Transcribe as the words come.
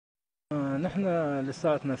نحن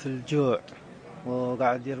لساتنا في الجوع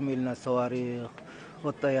وقاعد يرمي لنا الصواريخ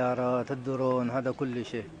والطيارات الدرون هذا كل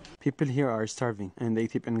شيء. People here are starving, and the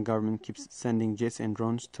Ethiopian government keeps sending jets and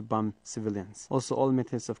drones to bomb civilians. Also, all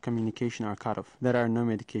methods of communication are cut off. There are no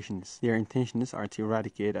medications. Their intentions are to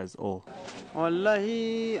eradicate us all.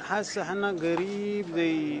 والله حاسة احنا قريب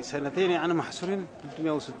زي سنتين يعني محصورين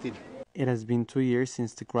 360. It has been 2 years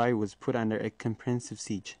since Tigray was put under a comprehensive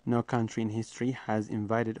siege. No country in history has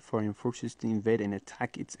invited foreign forces to invade and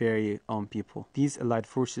attack its very own people. These allied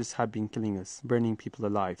forces have been killing us, burning people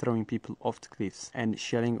alive, throwing people off the cliffs, and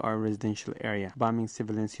shelling our residential area, bombing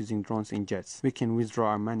civilians using drones and jets. We can withdraw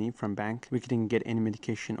our money from bank. We couldn't get any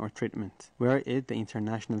medication or treatment. Where is the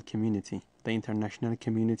international community? The international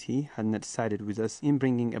community had not sided with us in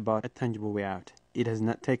bringing about a tangible way out. It has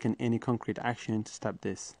not taken any concrete action to stop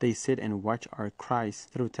this. They sit and watch our cries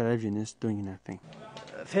through televisions doing nothing.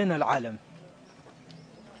 فين العالم؟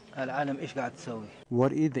 العالم إيش قاعد تسوي؟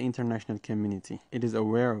 What is the international community? It is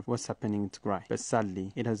aware of what's happening in Tigray, but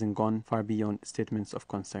sadly, it hasn't gone far beyond statements of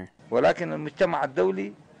concern. ولكن المجتمع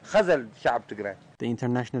الدولي خذل شعب تيغراي. The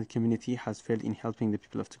international community has failed in helping the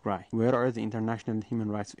people of Tigray. Where are the international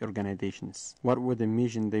human rights organizations? What were the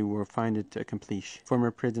mission they were founded to accomplish?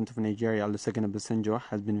 Former President of Nigeria, Olusegun Obasanjo,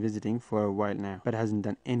 has been visiting for a while now, but hasn't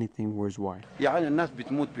done anything worthwhile. يعني الناس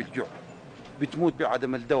بتموت بالجوع بتموت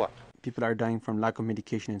بعدم الدواء. People are dying from lack of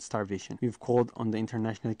medication and starvation. We've called on the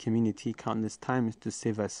international community countless times to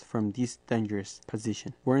save us from this dangerous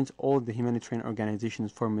position. Weren't all the humanitarian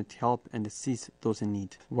organizations formed to help and assist those in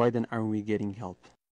need? Why then aren't we getting help?